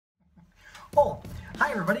Oh,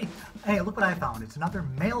 hi everybody. Hey, look what I found. It's another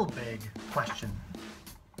mailbag question.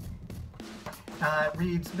 It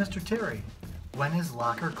reads, Mr. Terry, when is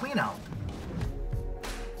locker clean out?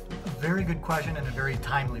 A very good question and a very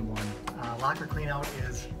timely one. Locker clean out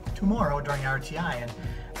is tomorrow during RTI, and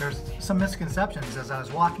there's some misconceptions as I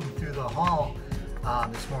was walking through the hall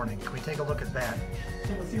this morning. Can we take a look at that?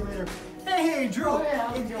 So we'll see you later. Hey, Drew! Oh,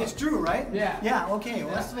 yeah, It's Drew, right? Yeah. Yeah, okay.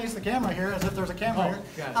 Well, let's face the camera here as if there's a camera here.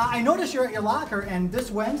 got it. I noticed you're at your locker, and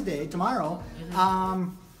this Wednesday, tomorrow,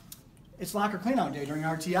 it's locker cleanout day during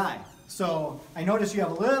RTI. So I noticed you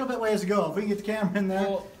have a little bit ways to go. If we can get the camera in there.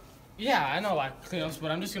 Well, yeah, I know locker cleanups,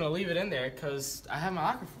 but I'm just gonna leave it in there because I have my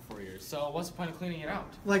locker for 4 years. So what's the point of cleaning it out?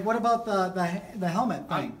 Like, what about the helmet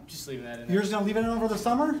thing? I'm just leaving that in there. You're just gonna leave it in over the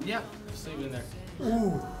summer? Yeah, just leave it in there.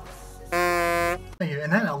 Ooh.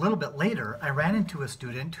 And then a little bit later, I ran into a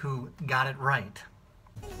student who got it right.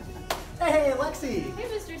 Hey, Lexi! Hey,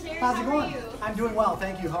 Mr. Terry, How's it how going? are you? I'm doing well,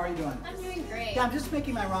 thank you. How are you doing? I'm doing great. Yeah, I'm just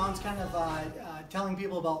making my rounds, kind of telling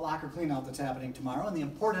people about locker cleanout that's happening tomorrow and the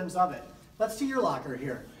importance of it. Let's see your locker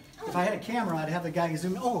here. If I had a camera, I'd have the guy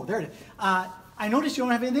zoom. Oh, there it is. I noticed you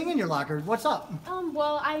don't have anything in your locker. What's up?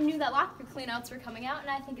 Well, I knew that locker cleanouts were coming out, and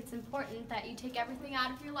I think it's important that you take everything out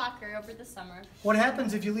of your locker over the summer. What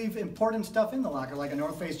happens if you leave important stuff in the locker, like a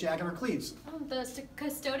North Face jacket or cleats? The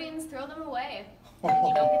custodians throw them away, and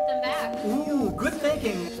you don't get them back. Ooh, good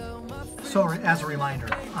thinking. So, as a reminder,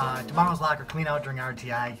 tomorrow's locker cleanout during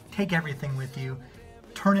RTI. Take everything with you.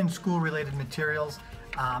 Turn in school-related materials,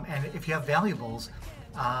 and if you have valuables,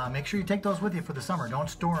 make sure you take those with you for the summer. Don't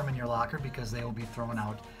store them in your locker because they will be thrown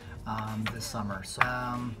out this summer. So,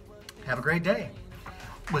 have a great day.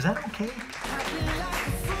 Was that okay?